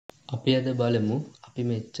අපි අද බලමු අපි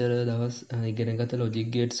මෙච්චර දවස් ඉගෙනගත ලොජික්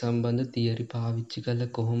ගේට් සම්බන්ධ තියරි පාවිච්චි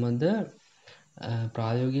කරලා කොහොමද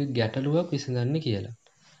ප්‍රායෝගික ගැටලුවක් විසඳන්නේ කියලා.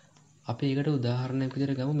 අපි ඒකට උදාහරණයක්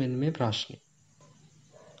විදිහට ගමු මෙන්න මේ ප්‍රශ්නේ.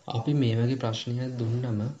 අපි මේ වගේ ප්‍රශ්නයක්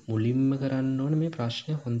දුන්නම මුලින්ම කරන්න ඕන මේ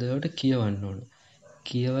ප්‍රශ්නේ හොඳට කියවන්න ඕන.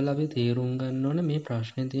 කියවලා අපි තේරුම් ගන්න ඕන මේ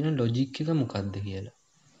ප්‍රශ්නේ තියෙන ලොජික් එක මොකක්ද කියලා.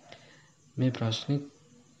 මේ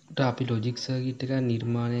ප්‍රශ්නෙට අපි ලොජික් සර්කිට් එකක්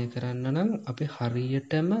නිර්මාණය කරන්න නම් අපි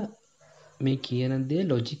හරියටම මේ කියන දේ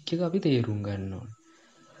ලොජික් එක අපි තේරුම් ගන්න ඕන.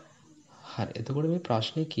 හරි. එතකොට මේ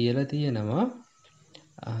ප්‍රශ්නේ කියලා තියෙනවා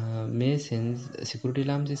මේ සිකියුරිටි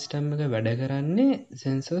අලාර්ම් සිස්ටම් එක වැඩ කරන්නේ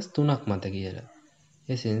සෙන්සර්ස් තුනක් මත කියලා.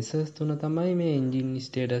 ඒ සෙන්සර්ස් තුන තමයි මේ එන්ජින්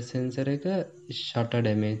ස්ටේටස් සෙන්සර් එක, ෂටර්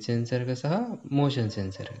ඩැමේජ් සෙන්සර් එක සහ මෝෂන්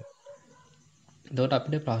සෙන්සර් එක. එතකොට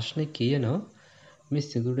අපිට ප්‍රශ්නේ කියනවා මේ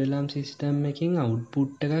සිකියුරිටි අලාර්ම් සිස්ටම් එකකින්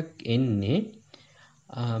අවුට්පුට් එකක් එන්නේ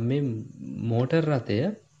මේ මෝටර් රථය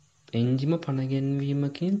එන්ජිම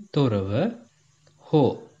පනගැන්වීමකින් තොරව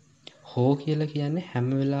හෝ කියලා කියන්නේ හැම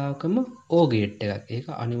වෙලාවකම ඕ ගේට් එකක්. ඒක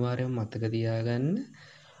අනිවාර්යයෙන්ම මතක තියාගන්න.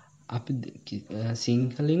 අපි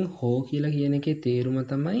සිංහලෙන් හෝ කියලා කියන එකේ තේරුම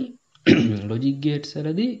තමයි ලොජික් ගේට්ස්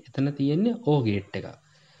වලදී එතන තියෙන්නේ ඕ ගේට් එකක්.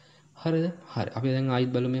 හරිද? හරි. අපි දැන්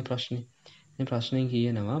ආයිත් බලමු මේ ප්‍රශ්නේ. මේ ප්‍රශ්නේ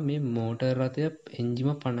කියනවා මේ මෝටර් රථය එන්ජිම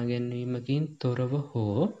පනගැන්වීමකින් තොරව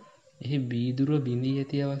හෝ එහි වීදුරුව බිඳී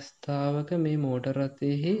ඇති අවස්ථාවක මේ මෝටර්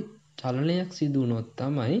රථයේ චලනයක් සිදු වුණොත්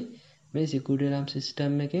තමයි මේ සිකියුරිටි අලාර්ම්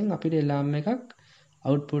සිස්ටම් එකෙන් අපිට එලාම් එකක්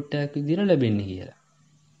අවුට්පුට් එකක් විදිහට ලැබෙන්නේ කියලා.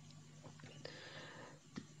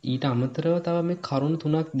 ඊට අමතරව තව මේ කරුණු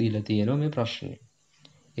තුනක් දීලා තියෙනවා මේ ප්‍රශ්නේ.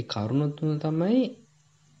 ඒ කරුණු තුන තමයි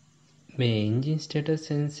මේ එන්ජින් ස්ටේටස්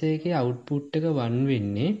සෙන්සර් එකේ අවුට්පුට් එක වන්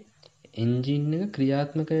වෙන්නේ එන්ජින් එක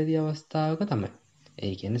ක්‍රියාත්මක වෙති අවස්ථාවක තමයි.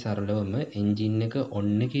 ඒ කියන්නේ සරලවම එන්ජින් එක ඔන්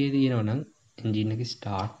එකේ තියෙනවා නම් එන්ජින් එක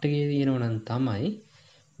ස්ටාර්ට් එකේ තියෙනවා නම් තමයි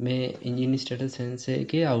මේ එන්ජින් ස්ටේටස් සෙන්සර්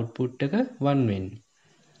එකේ අවුට්පුට් එක වන් වෙන්නේ.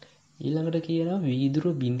 ඊළඟට කියනවා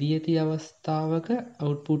වීදුරුව බිඳී ඇති අවස්ථාවක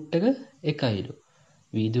අවුට්පුට් එක එකයිලු.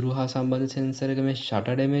 වීදුරුව හා සම්බන්ධ සෙන්සර් එක මේ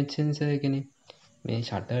ෂටර් ඩැමේජ් සෙන්සර් එකනේ. මේ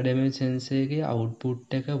ෂටර් ඩැමේජ් සෙන්සර් එකේ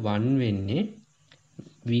අවුට්පුට් එක වන් වෙන්නේ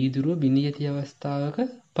වීදුරුව බිඳී ඇති අවස්ථාවක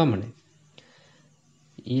පමණයි.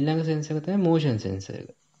 ඊළඟ සෙන්සර් එක තමයි මෝෂන් සෙන්සර් එක.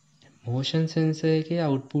 මෝෂන් සෙන්සර් එකේ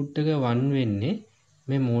අවුට්පුට් එක වන් වෙන්නේ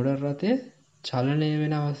මේ මෝටර් රථය චලනය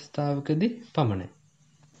වෙන අවස්ථාවකදී පමණයි.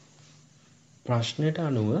 ප්‍රශ්නයට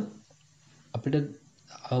අනුව අපිට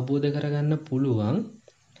අවබෝධ කරගන්න පුළුවන්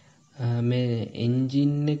මේ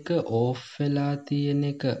එන්ජින් එක ඕෆ් වෙලා තියෙන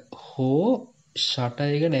එක හෝ ෂටර්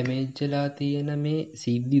එක ඩැමේජ් වෙලා තියෙන මේ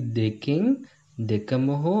සිද්ධි දෙකම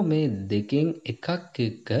හෝ මේ දෙකෙන් එකක්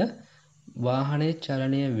එක්ක වාහනේ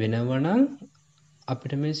චලනය වෙනවා නම්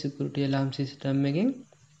අපිට මේ සිකියුරිටි අලාර්ම් සිස්ටම් එකෙන්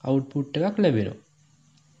අවුට්පුට් එකක් ලැබෙනවා.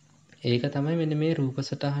 ඒක තමයි මෙන්න මේ රූප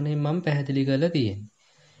සටහනේ මම පැහැදිලි කරලා තියෙන්නේ.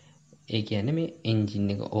 ඒ කියන්නේ මේ එන්ජින්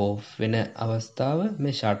එක ඕෆ් වෙන අවස්ථාව,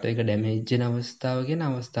 මේ ෂටර් එක ඩැමේජ් වෙන අවස්ථාව කියන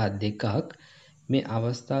අවස්ථා දෙකක්. මේ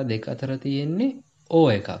අවස්ථා දෙක අතර තියෙන්නේ ඕ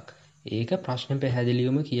එකක්. ඒක ප්‍රශ්න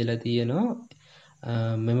පැහැදිලිවම කියලා තියෙනවා.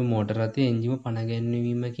 මෙම මෝටර රථයේ එන්ජිම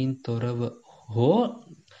පනගැන්වීමකින් තොරව හෝ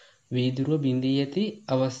වීදුරුව බිඳී ඇති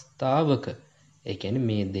අවස්ථාවක. ඒ කියන්නේ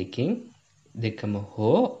මේ දෙකම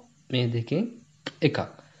හෝ මේ දෙකෙන් එකක්.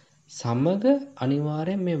 සමග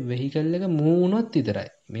අනිවාර්යෙන් මේ වෙහිකල් එක මූව් වුණොත් විතරයි.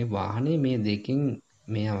 මේ වාහනේ මේ දෙකෙන්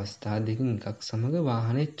මේ අවස්ථා දෙකෙන් එකක් සමග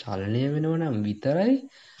වාහනේ චලනය වෙනවා නම් විතරයි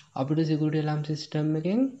අපිට සිකියුරිටි අලාර්ම් සිස්ටම්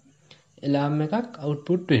එකෙන් එලාම් එකක්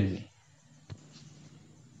අවුට්පුට් වෙන්නේ.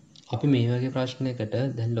 අපි මේ වගේ ප්‍රශ්නයකට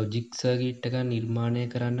දැන් ලොජික් සර්කිට් එකක් නිර්මාණය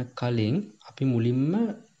කරන්න කලින් අපි මුලින්ම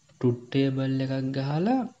ට්‍රුත් ටේබල් එකක්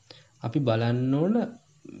ගහලා අපි බලන්න ඕන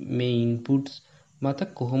මේ ඉන්පුට්ස් මත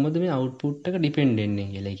කොහොමද මේ අවුට්පුට් එක ඩිපෙන්ඩ් වෙන්නේ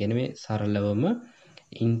කියලා. ඒ කියන්නේ මේ සරලවම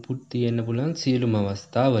ඉන්පුට් තියෙන්න පුළුවන් සියලුම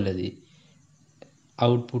අවස්ථාවලදී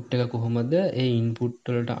අවුට්පුට් එක කොහොමද ඒ ඉන්පුට්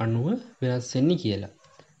වලට අනුව වෙනස් වෙන්නේ කියලා.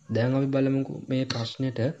 දැන් අපි බලමුකෝ මේ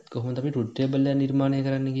ප්‍රශ්නෙට කොහොමද අපි ට්‍රුත් ටේබල් එක නිර්මාණය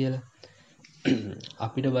කරන්න කියලා.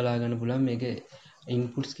 අපිට බලා ගන්න පුළුවන් මේකේ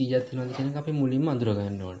ඉන්පුට්ස් කීයක් තියෙනවද කියන එක අපි මුලින්ම අඳුර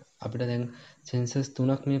ගන්න ඕන. අපිට දැන් සෙන්සර්ස්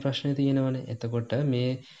තුනක් මේ ප්‍රශ්නේ තියෙනවනේ. එතකොට මේ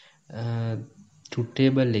ට්‍රුත්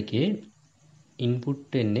ටේබල් එකේ ඉන්පුට්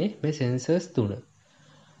වෙන්නේ මේ සෙන්සර්ස් තුන.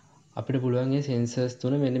 අපිට පුළුවන් මේ සෙන්සර්ස්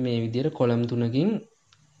තුන මෙන්න මේ විදිහට කොලම් තුනකින්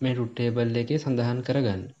මේ ට්‍රුත් ටේබල් එකේ සඳහන්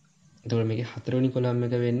කරගන්න. එතකොට මේකේ හතරවෙනි කොලම්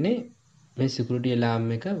එක වෙන්නේ මේ සිකියුරිටි අලාර්ම්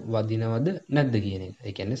එක වදිනවද නැද්ද කියන එක.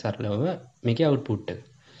 ඒ කියන්නේ සරලවම මේකේ අවුට්පුට් එක.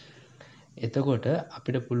 එතකොට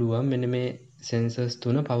අපිට පුළුවන් මෙන්න මේ සෙන්සර්ස්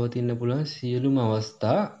තුන පවතින්න පුළුවන් සියලුම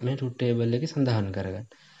අවස්ථා මේ ට්‍රුත් ටේබල් එකේ සඳහන් කරගන්න.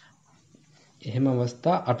 එහෙම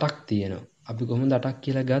අවස්ථා 8ක් තියෙනවා. අපි කොහොමද 8ක්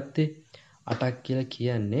කියලා ගත්තේ? 8ක් කියලා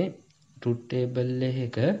කියන්නේ ට්‍රුත් ටේබල්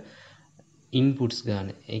එක ඉන්පුට්ස් ගන්න.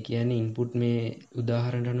 ඒ කියන්නේ ඉන්පුට් මේ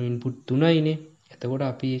උදාහරණයට අනුව ඉන්පුට් 3යිනේ. එතකොට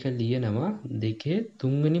අපි ඒක ලියනවා 2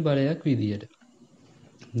 3වෙනි බලයක් විදියට.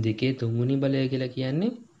 2 3වෙනි බලය කියලා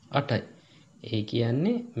කියන්නේ 8යි. ඒ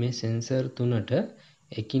කියන්නේ මේ සෙන්සර් 3ට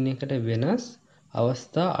එකිනෙකට වෙනස්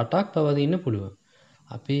අවස්ථා 8ක් පවතින්න පුළුවන්.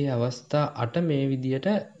 අපි අවස්ථා 8 මේ විදියට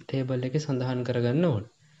ටේබල් එකේ සඳහන් කරගන්න ඕන.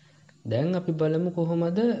 දැන් අපි බලමු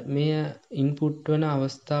කොහොමද මේ ඉන්පුට් වන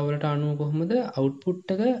අවස්ථාවලට අනුව කොහොමද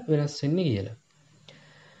අවුට්පුට් එක වෙනස් වෙන්නේ කියලා.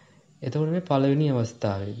 එතකොට මේ පළවෙනි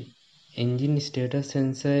අවස්ථාවේදී එන්ජින් ස්ටේටස්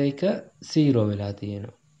සෙන්සර් එක 0 වෙලා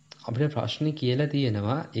තියෙනවා. අපිට ප්‍රශ්නේ කියලා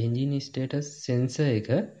තියෙනවා එන්ජින් ස්ටේටස් සෙන්සර් එක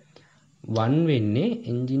 1 වෙන්නේ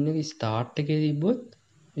එන්ජින් එක ස්ටාර්ට් එකේ තිබ්බොත්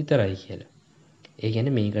විතරයි කියලා. ඒ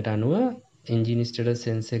කියන්නේ මේකට අනුව එන්ජින් ස්ටේටස්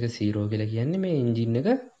සෙන්සර් එක 0 කියලා කියන්නේ මේ එන්ජින් එක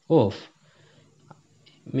ඕෆ්.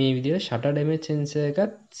 මේ විදිහට ෂටර් ඩැමේජ් සෙන්සර්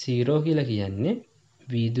එකත් 0 කියලා කියන්නේ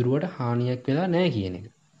වීදුරුවට හානියක් වෙලා නැහැ කියන එක.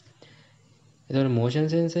 එතකොට මෝෂන්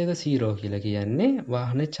සෙන්සර් එක 0 කියලා කියන්නේ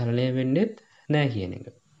වාහනේ චලනය වෙන්නෙත් නැහැ කියන එක.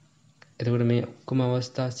 එතකොට මේ ඔක්කොම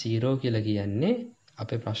අවස්ථා 0 කියලා කියන්නේ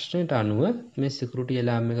අපේ ප්‍රශ්නෙට අනුව මේ සිකියුරිටි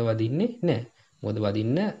ඇලාර්ම් එක වදින්නේ නැහැ. මොකද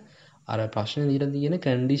වදින්න අර ප්‍රශ්නේ දීලා තියෙන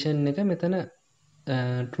කන්ඩිෂන් එක මෙතන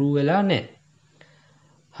true වෙලා නැහැ.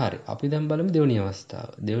 හරි. අපි දැන් බලමු දෙවෙනි අවස්ථාව.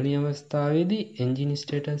 දෙවෙනි අවස්ථාවේදී එන්ජින්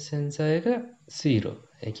ස්ටේටස් සෙන්සර් එක 0.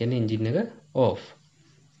 ඒ කියන්නේ එන්ජින් එක off.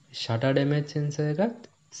 ෂටර් ඩැමේජ් සෙන්සර් එකත්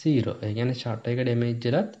 0. ඒ කියන්නේ ෂටර් එක ඩැමේජ්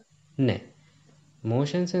වෙලත් නැහැ.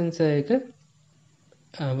 මෝෂන් සෙන්සර් එක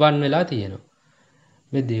 1 වෙලා තියෙනවා.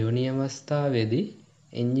 මේ දෙවෙනි අවස්ථාවේදී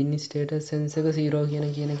එන්ජින් ස්ටේටස් සෙන්සර් එක 0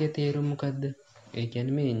 කියන එකේ තේරුම මොකද්ද? ඒ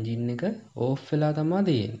කියන්නේ මේ එන්ජින් එක ඕෆ් වෙලා තමයි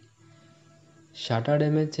තියෙන්නේ. ෂටර්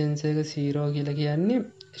ඩැමේජ් සෙන්සර් එක 0 කියලා කියන්නේ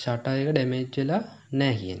ෂටර් එක ඩැමේජ් වෙලා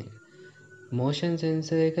නැහැ කියන එක. මෝෂන්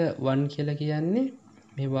සෙන්සර් එක 1 කියලා කියන්නේ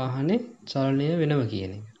මේ වාහනේ චලනය වෙනවා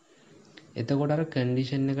කියන එක. එතකොට අර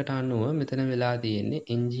කන්ඩිෂන් එකට අනුව මෙතන වෙලා තියෙන්නේ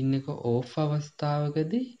එන්ජින් එක ඕෆ්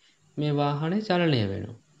අවස්ථාවකදී මේ වාහනේ චලනය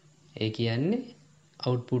වෙනවා. ඒ කියන්නේ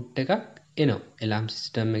අවුට්පුට් එකක් එනවා. එලාම්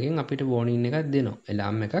සිස්ටම් එකෙන් අපිට වෝනින් එකක් දෙනවා.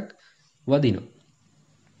 එලාම් එකක් වදිනවා.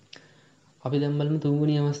 අපි දැන් බලමු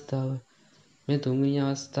තුන්වෙනි අවස්ථාව. මේ තුන්වෙනි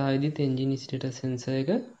අවස්ථාවේදීත් එන්ජින් ස්ටේටස් සෙන්සර් එක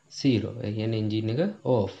 0. ඒ කියන්නේ එන්ජින් එක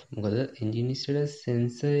ඕෆ්. මොකද එන්ජින් ස්ටේටස්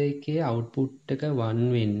සෙන්සර් එකේ අවුට්පුට් එක 1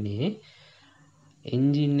 වෙන්නේ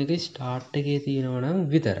එන්ජින් එක ස්ටාර්ට් එකේ තියෙනවා නම්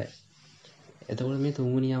විතරයි. එතකොට මේ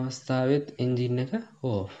තුන්වෙනි අවස්ථාවෙත් එන්ජින් එක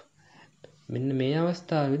ඕෆ්. මෙන්න මේ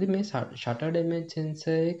අවස්ථාවේදී මේ ෂටර් ඩැමේජ්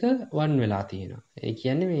සෙන්සර් එක 1 වෙලා තියෙනවා. ඒ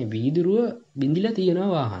කියන්නේ මේ වීදුරුව බිඳිලා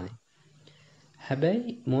තියෙනවා වාහනේ.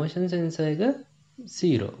 හැබැයි මෝෂන් සෙන්සර් එක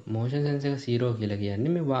 0. මෝෂන් සෙන්සර් එක 0 කියලා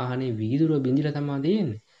කියන්නේ මේ වාහනේ වීදුරුව බිඳිලා තමයි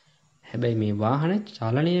තියෙන්නේ. හැබැයි මේ වාහනේ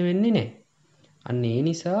චලනය වෙන්නේ නැහැ. අන්න ඒ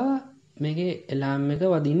නිසා මේකේ එලාම් එක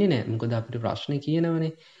වදින්නේ නැහැ. මොකද අපිට ප්‍රශ්නේ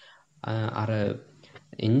කියනවනේ අර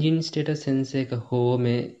එන්ජින් ස්ටේටස් සෙන්සර් එක හෝ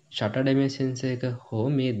මේ ෂටර් ඩැමේජ් සෙන්සර් එක හෝ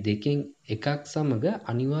මේ දෙකෙන් එකක් සමග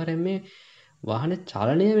අනිවාර්යයෙන් මේ වාහනේ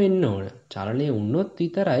චලනය වෙන්න ඕන. චලනය වුණොත්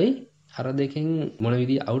විතරයි අර දෙකෙන් මොන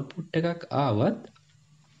විදිහේ අවුට්පුට් එකක් ආවත්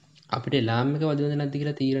අපිට එලාම් එක වදිනවද නැද්ද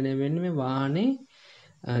කියලා තීරණය වෙන්නේ මේ වාහනේ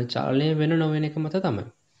චලනය වෙන නොවන එක මත තමයි.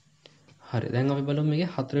 හරි. දැන් අපි බලමු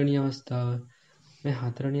මේකේ හතරවෙනි අවස්ථාව. මේ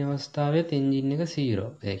හතරවෙනි අවස්ථාවේ එන්ජින් එක 0.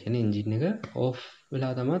 ඒ කියන්නේ එන්ජින් එක ඕෆ්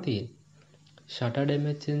වෙලා තමයි තියෙන්නේ. ෂටර්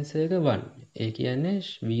ඩැමේජ් සෙන්සර් එක 1. ඒ කියන්නේ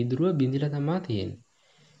වීදුරුව බිඳිලා තමයි තියෙන්නේ.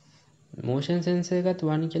 මෝෂන් සෙන්සර් එකත්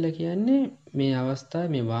 1 කියලා කියන්නේ මේ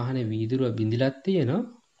අවස්ථාවේ මේ වාහනේ වීදුරුව බිඳිලත් තියෙනවා.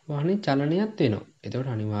 වාහනේ චලනයත් වෙනවා. එතකොට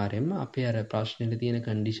අනිවාර්යයෙන්ම අපේ අර ප්‍රශ්නෙට තියෙන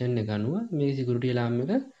කන්ඩිෂන් එක අනුව මේ සිකියුරිටි ඇලාම්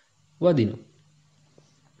එක වදිනවා.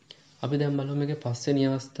 අපි දැන් බලමු මේකේ පස්වෙනි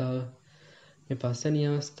අවස්ථාව. මේ පස්වෙනි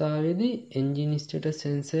අවස්ථාවේදී එන්ජින් ස්ටේටස්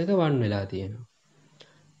සෙන්සර් එක 1 වෙලා තියෙනවා.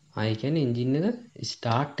 ආයි කියන්නේ එන්ජින් එක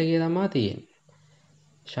ස්ටාර්ට් එකේ තමයි තියෙන්නේ.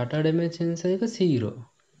 ෂටර් ඩැමේජ් සෙන්සර් එක 0.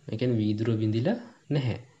 ඒ කියන්නේ වීදුරුව බිඳිලා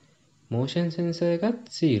නැහැ. මෝෂන් සෙන්සර් එකත්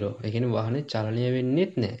 0. ඒ කියන්නේ වාහනේ චලනය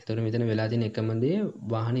වෙන්නේත් නැහැ. ඒතකොට මෙතන වෙලා තියෙන එකම දේ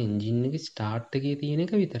වාහනේ එන්ජින් එක ස්ටාර්ට් එකේ තියෙන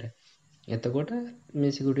එක විතරයි. එතකොට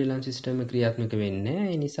මේ සිකියුරිටි ඇලාම් සිස්ටම් එක ක්‍රියාත්මක වෙන්නේ නැහැ.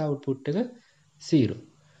 ඒ නිසා අවුට්පුට් එක 0.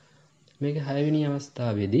 මේක 6 වෙනි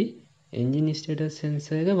අවස්ථාවේදී එන්ජින් ස්ටේටස්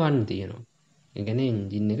සෙන්සර් එක 1 තියෙනවා. ඒ කියන්නේ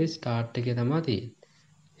එන්ජින් එක ස්ටාර්ට් එකේ තමයි තියෙන්නේ.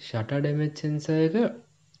 ෂටර් ඩැමේජ් සෙන්සර් එක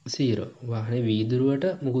 0. වාහනේ වීදුරුවට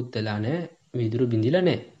මුකුත් වෙලා නැහැ. වීදුරුව බිඳිලා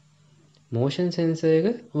නැහැ. මෝෂන් සෙන්සර් එක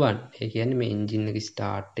 1. ඒ කියන්නේ මේ එන්ජින් එක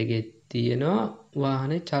ස්ටාර්ට් එකේ තියෙනවා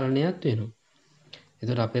වාහනේ චලනයත් වෙනවා.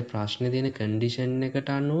 එතකොට අපේ ප්‍රශ්නේ තියෙන කන්ඩිෂන්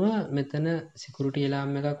එකට අනුව මෙතන සිකියුරිටි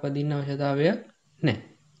ඇලාම් එකක් වදින්න අවශ්‍යතාවයක් නැහැ.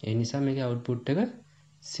 ඒ නිසා මේකේ අවුට්පුට් එක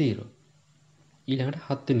 0. ඊළඟට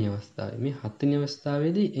 7 වෙනි අවස්ථාවේ. මේ 7 වෙනි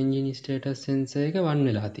අවස්ථාවේදී එන්ජින් ස්ටේටස් සෙන්සර් එක 1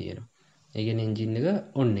 වෙලා තියෙනවා. ඒ කියන්නේ එන්ජින් එක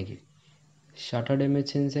ඔන් එකේ. ෂටර් ඩැමේජ්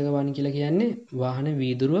සෙන්සර් එක 1 කියලා කියන්නේ වාහනේ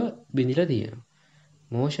වීදුරුව බිඳිලා තියෙනවා.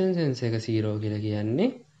 මෝෂන් සෙන්සර් එක 0 කියලා කියන්නේ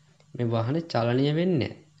මේ වාහනේ චලනය වෙන්නේ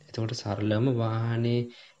නැහැ. එතකොට සරලවම වාහනේ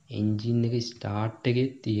එන්ජින් එක ස්ටාර්ට් එකේ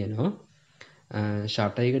තියෙනවා.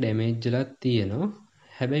 ෂටර් එක ඩැමේජ් වෙලා තියෙනවා.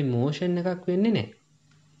 හැබැයි මෝෂන් එකක් වෙන්නේ නැහැ.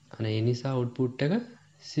 අනේ ඒ නිසා අවුට්පුට් එක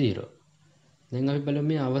 0. දැන් අපි බලමු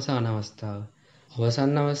මේ අවසාන අවස්ථාව.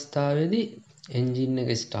 අවසාන අවස්ථාවේදී එන්ජින්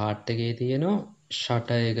එක ස්ටාර්ට් එකේ තියෙනවා.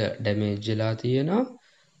 ෂටර් එක ඩැමේජ් වෙලා තියෙනවා.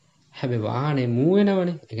 හැබැයි වාහනේ මූව්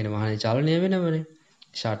වෙනවනේ. ඒ කියන්නේ වාහනේ චලනය වෙනවනේ.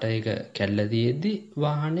 ෂටර් එක කැඩලා තියෙද්දි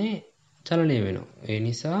වාහනේ චලනය වෙනවා. ඒ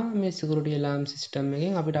නිසා මේ සිකියුරිටි ඇලාර්ම් සිස්ටම්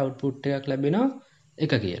එකෙන් අපිට අවුට්පුට් එකක් ලැබෙනවා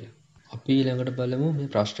 1 කියලා. අපි ඊළඟට බලමු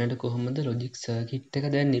මේ ප්‍රශ්නෙට කොහොමද ලොජික් සර්කිට් එක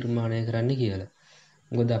දැන් නිර්මාණය කරන්න කියලා.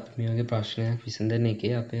 මොකද අපි මේ වගේ ප්‍රශ්නයක් විසඳන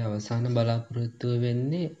එකේ අපේ අවසාන බලාපොරොත්තුව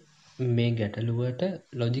වෙන්නේ මේ ගැටලුවට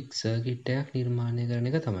ලොජික් සර්කිට් එකක් නිර්මාණය කරන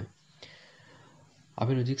එක තමයි.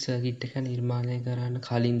 අපි ලොජික් සර්කිට් එක නිර්මාණය කරන්න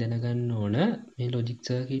කලින් දැනගන්න ඕන මේ ලොජික්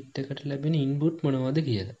සර්කිට් එකට ලැබෙන ඉන්පුට් මොනවද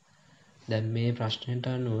කියලා. දැන් මේ ප්‍රශ්නෙට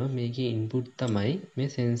අනුව මේකේ ඉන්පුට් තමයි මේ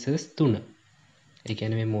සෙන්සර්ස් 3. ඒ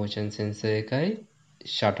කියන්නේ මේ මෝෂන් සෙන්සර් එකයි,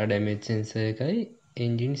 ෂටර් ඩැමේජ් සෙන්සර් එකයි,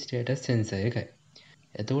 එන්ජින් ස්ටේටස් සෙන්සර් එකයි.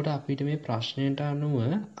 එතකොට අපිට මේ ප්‍රශ්නයට අනුව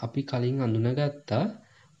අපි කලින් අඳුනගත්තා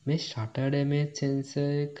මේ ෂටර් ඩැමේජ් සෙන්සර්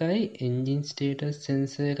එකයි එන්ජින් ස්ටේටස්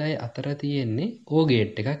සෙන්සර් එකයි අතර තියෙන්නේ O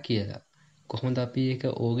ගේට් එකක් කියලා. කොහොමද අපි ඒක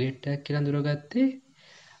O ගේට් එකක් කියලා අඳුරගත්තේ?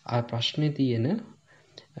 ආ ප්‍රශ්නේ තියෙන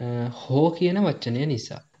හෝ කියන වචනය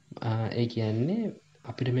නිසා. ඒ කියන්නේ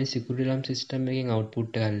අපිට මේ සිකියුරිටි ඇලාර්ම් සිස්ටම් එකෙන්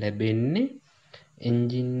අවුට්පුට් එකක් ලැබෙන්නේ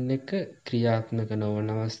එන්ජින් එක ක්‍රියාත්මක නොවන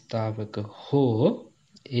අවස්ථාවක හෝ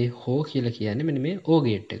ඒ හෝ කියලා කියන්නේ මෙන්න මේ O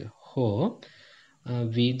ගේට් එක. හෝ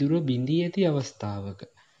වීදුරුව බිඳී ඇති අවස්ථාවක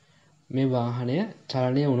මේ වාහනය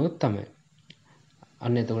චලනය වුණොත් තමයි.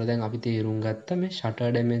 අන්න එතකොට දැන් අපි තේරුම් ගත්තා මේ ෂටර්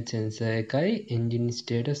ඩැමේජ් සෙන්සර් එකයි එන්ජින්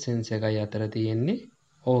ස්ටේටස් සෙන්සර් එකයි අතර තියෙන්නේ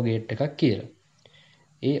O ගේට් එකක් කියලා.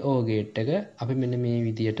 ඒ O ගේට් එක අපි මෙන්න මේ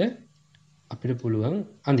විදියට අපිට පුළුවන්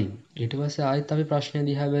අඳින්න. ඊට පස්සේ ආයෙත් අපි ප්‍රශ්නේ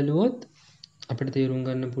දිහා බැලුවොත් අපිට තේරුම්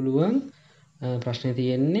ගන්න පුළුවන් ප්‍රශ්නේ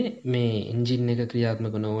තියෙන්නේ මේ එන්ජින් එක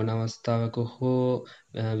ක්‍රියාත්මක නොවන අවස්ථාවක හෝ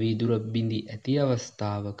වීදුර බිඳී ඇති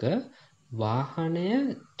අවස්ථාවක වාහනය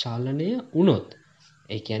චලනය වුණොත්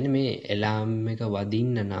ඒ කියන්නේ මේ ඇලාර්ම් එක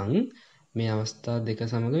වදින්න නම් මේ අවස්ථා දෙක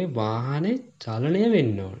සමග මේ වාහනේ චලනය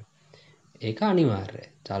වෙන්න ඕන. ඒක අනිවාර්යයි.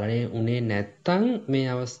 චලනය උනේ නැත්තම් මේ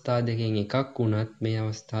අවස්ථා දෙකෙන් එකක් වුණත් මේ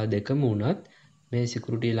අවස්ථා දෙකම වුණත් මේ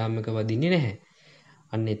සිකියුරිටි ඇලාර්ම් එක වදින්නේ නැහැ.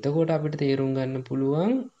 අන්න එතකොට අපිට තේරුම් ගන්න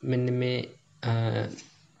පුළුවන් මෙන්න මේ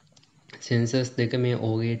සෙන්සර්ස් දෙක මේ O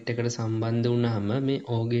ගේට් එකට සම්බන්ධ වුණාම මේ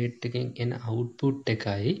O ගේට් එකෙන් එන අවුට්පුට්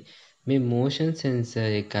එකයි මේ මෝෂන්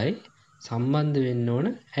සෙන්සර් එකයි සම්බන්ධ වෙන්න ඕන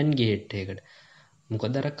AND ගේට් එකකට.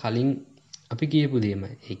 මොකද අර කලින් අපි කියපු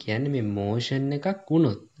දෙයමයි. ඒ කියන්නේ මේ මෝෂන් එකක්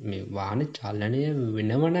වුණොත් මේ වාහනේ චලනය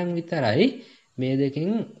වෙනව නම් විතරයි මේ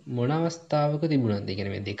දෙකෙන් මොන අවස්ථාවක තිබුණත්. ඒ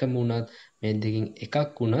කියන්නේ මේ දෙකම වුණත් මේ දෙකෙන්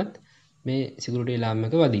එකක් වුණත් මේ සිකියුරිටි ඇලාර්ම්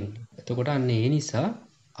එක වදින්නේ. එතකොට අන්න ඒ නිසා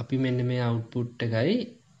අපි මෙන්න මේ අවුට්පුට් එකයි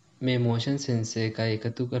මේ මෝෂන් සෙන්සර් එකයි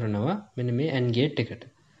එකතු කරනවා මෙන්න මේ AND ගේට් එකට.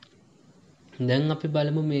 දැන් අපි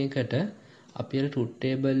බලමු මේකට අපි අර ට්‍රුත්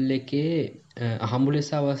ටේබල් එකේ අහඹු ලෙස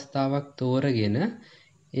අවස්ථාවක් තෝරගෙන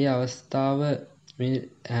ඒ අවස්ථාව මේ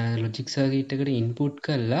ලොජික් සර්කිට් එකට ඉන්පුට්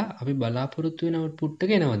කරලා අපි බලාපොරොත්තු වෙන අවුට්පුට්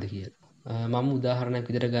එක එනවද කියලා. මම උදාහරණයක්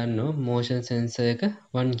විදිහට ගන්නවා මෝෂන් සෙන්සර් එක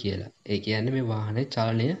 1 කියලා. ඒ කියන්නේ මේ වාහනේ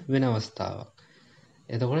චලනය වෙන අවස්ථාවක්.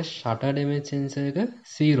 එතකොට ෂටර් ඩැමේජ් සෙන්සර් එක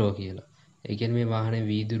 0 කියලා. ඒ කියන්නේ මේ වාහනේ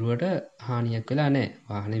වීදුරුවට හානියක් වෙලා නැහැ.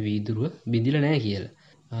 වාහනේ වීදුරුව බිඳිලා නැහැ කියලා.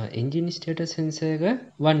 එන්ජින් ස්ටේටස් සෙන්සර් එක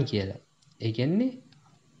 1 කියලා. ඒ කියන්නේ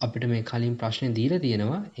අපිට මේ කලින් ප්‍රශ්නේ දීලා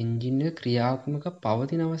තියෙනවා එන්ජින් එක ක්‍රියාත්මක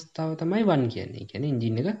පවතින අවස්ථාව තමයි 1 කියන්නේ. ඒ කියන්නේ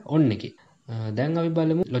එන්ජින් එක ඔන් එකේ. දැන් අපි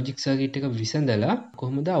බලමු ලොජික් සර්කිට් එක විසඳලා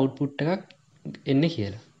කොහොමද අවුට්පුට් එකක් එන්නේ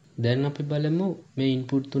කියලා. දැන් අපි බලමු මේ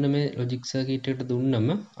ඉන්පුට් තුන මේ ලොජික් සර්කිට් එකට දුන්නම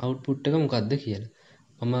අවුට්පුට් එක මොකක්ද කියලා.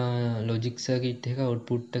 මම ලොජික් සර්කිට් එක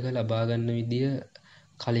අවුට්පුට් එක ලබා ගන්න විදිය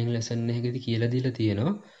කලින් ලෙසන් එකකදී කියලා දීලා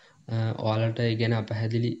තියෙනවා. ඔයාලට ඒ ගැන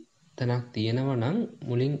අපහැදිලි තැනක් තියෙනවා නම්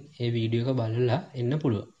මුලින් ඒ වීඩියෝ එක බලලා එන්න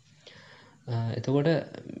පුළුවන්. එතකොට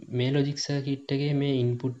මේ ලොජික් සර්කිට් එකේ මේ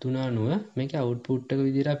ඉන්පුට් තුන අනුව මේකේ අවුට්පුට් එක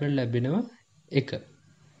විදිහට අපිට ලැබෙනවා 1.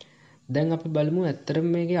 දැන් අපි බලමු ඇත්තටම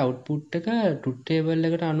මේකේ අවුට්පුට් එක ට්‍රුත් ටේබල්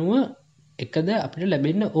එකට අනුව එකද අපිට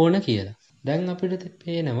ලැබෙන්න ඕන කියලා. දැන් අපිට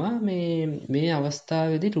පේනවා මේ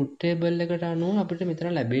අවස්ථාවේදී ට්‍රුත් ටේබල් එකට අනුව අපිට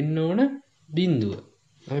මෙතන ලැබෙන්න ඕන බිඳුව.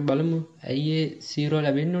 අපි බලමු ඇයි ඒ 0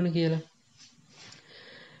 ලැබෙන්න ඕන කියලා.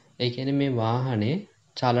 ඒ කියන්නේ මේ වාහනේ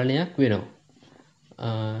චලනයක් වෙනවා.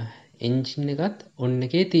 එන්ජින් එකත් ඔන්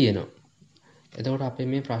එකේ තියෙනවා. එතකොට අපේ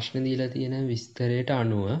මේ ප්‍රශ්නේ දීලා තියෙන විස්තරයට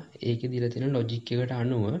අනුව ඒකේ දීලා තියෙන ලොජික් එකට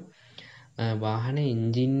අනුව වාහනේ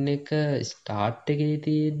එන්ජින් එක ස්ටාර්ට් එකේ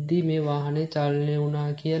තියෙද්දි මේ වාහනේ චලනය වුණා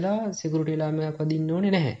කියලා සිකියුරිටි අලාර්මයක් වදින්න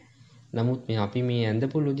ඕනේ නැහැ. නමුත් මේ අපි මේ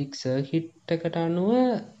ඇඳපු ලොජික් සර්කිට් එකට අනුව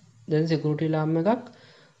දැන් සිකියුරිටි අලාර්ම් එකක්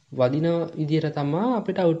වදින විදිහට තමයි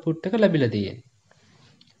අපිට අවුට්පුට් එක ලැබිලා තියෙන්නේ.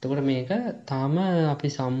 එතකොට මේක තාම අපි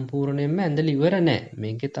සම්පූර්ණයෙන්ම ඇඳලා ඉවර නැහැ.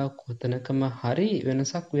 මේකේ තව කොතනකම හරි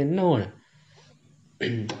වෙනසක් වෙන්න ඕන.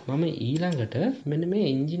 මම ඊළඟට මෙන්න මේ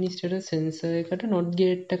එන්ජින් ස්ටේටස් සෙන්සර් එකට නොට්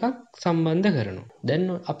ගේට් එකක් සම්බන්ධ කරනවා. දැන්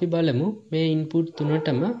අපි බලමු මේ ඉන්පුට්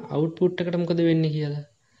තුනටම අවුට්පුට් එකට මොකද වෙන්නේ කියලා.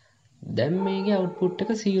 දැන් මේකේ අවුට්පුට්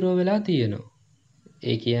එක 0 වෙලා තියෙනවා.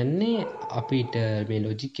 ඒ කියන්නේ අපිට මේ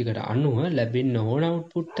ලොජික් එකට අනුව ලැබෙන්න ඕන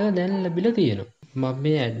අවුට්පුට් එක දැන් ලැබිලා තියෙනවා. මම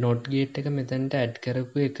මේ නොට් ගේට් එක මෙතනට ඇඩ්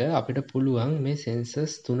කරපු එක අපිට පුළුවන් මේ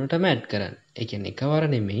සෙන්සර්ස් තුනටම ඇඩ් කරන්න. ඒ කියන්නේ එකවර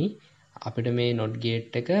නෙමෙයි. අපිට මේ නොට්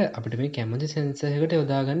ගේට් එක අපිට මේ කැමති සෙන්සර් එකකට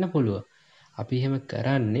යොදා ගන්න පුළුවන්. අපි එහෙම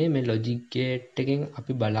කරන්නේ මේ ලොජික් ගේට් එකෙන්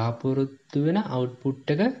අපි බලාපොරොත්තු වෙන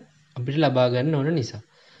අවුට්පුට් එක අපිට ලබා ගන්න ඕන නිසා.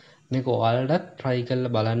 මේක ඔයාලටත් try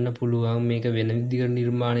කරලා බලන්න පුළුවන්. මේක වෙන විදිහකට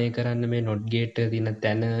නිර්මාණය කරන්න මේ නොට් ගේට් එක තියෙන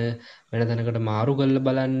තැන වෙන තැනකට මාරු කරලා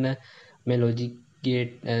බලන්න. මේ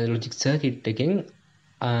ලොජික් සර්කිට් එකෙන්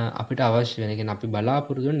අපිට අවශ්‍ය වෙන කියන්නේ අපි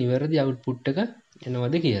බලාපොරොත්තු වෙන නිවැරදි අවුට්පුට් එක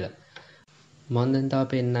එනවද කියලා. මම දැන් තාම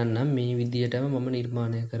පෙන්නන්නම් මේ විදිහටම මම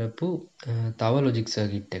නිර්මාණය කරපු තව ලොජික්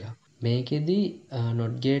සර්කිට් එකක්. මේකෙදි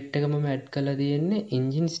නොට් ගේට් එක මම ඇඩ් කරලා තියෙන්නේ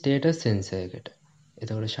එන්ජින් ස්ටේටස් සෙන්සර් එකට.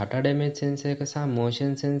 එතකොට ෂටර් ඩැමේජ් සෙන්සර් එක සහ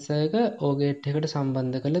මෝෂන් සෙන්සර් එක ඕ ගේට් එකට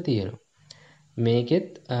සම්බන්ධ කරලා තියෙනවා. මේකෙත්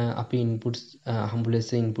අපි ඉන්පුට්ස් හම්බුලෙස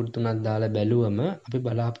ඉන්පුට් තුනක් දාලා බැලුවම අපි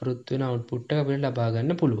බලාපොරොත්තු වෙන අවුට්පුට් එක අපිට ලබා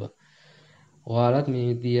ගන්න පුළුවන්. ඔයාලත් මේ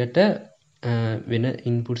විදියට වෙන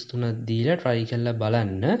ඉන්පුට්ස් තුනක් දීලා try කරලා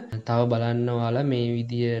බලන්න. තව බලන්න ඔයාලා මේ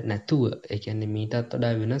විදිය නැතුව ඒ කියන්නේ මීටත්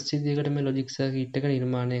වඩා වෙනස් විදියකට මේ ලොජික් සර්කිට් එක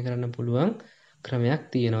නිර්මාණය කරන්න පුළුවන් ක්‍රමයක්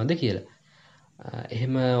තියෙනවද කියලා.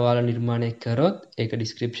 එහෙම ඔයාලා නිර්මාණය කරොත් ඒක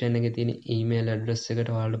ඩිස්ක්‍රිප්ෂන් එකේ තියෙන ඊමේල් ඇඩ්‍රස් එකට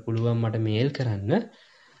ඔයාලට පුළුවන් මට මේල් කරන්න.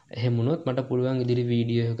 එහෙම වුණොත් මට පුළුවන් ඉදිරි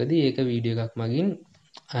වීඩියෝ එකකදී ඒක වීඩියෝ එකක් මගින්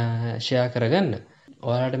ෂෙයා කරගන්න.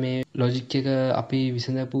 ඔයාලට මේ ලොජික් එක අපි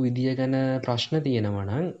විසඳපු විදිය ගැන ප්‍රශ්න තියෙනවා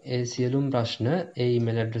නම් ඒ සියලුම ප්‍රශ්න ඒ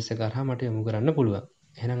ඊමේල් ඇඩ්‍රස් එක කරා මට යොමු කරන්න පුළුවන්.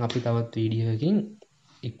 එහෙනම් අපි තවත් වීඩියෝ එකකින්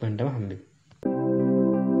ඉක්මනටම හම්බෙමු.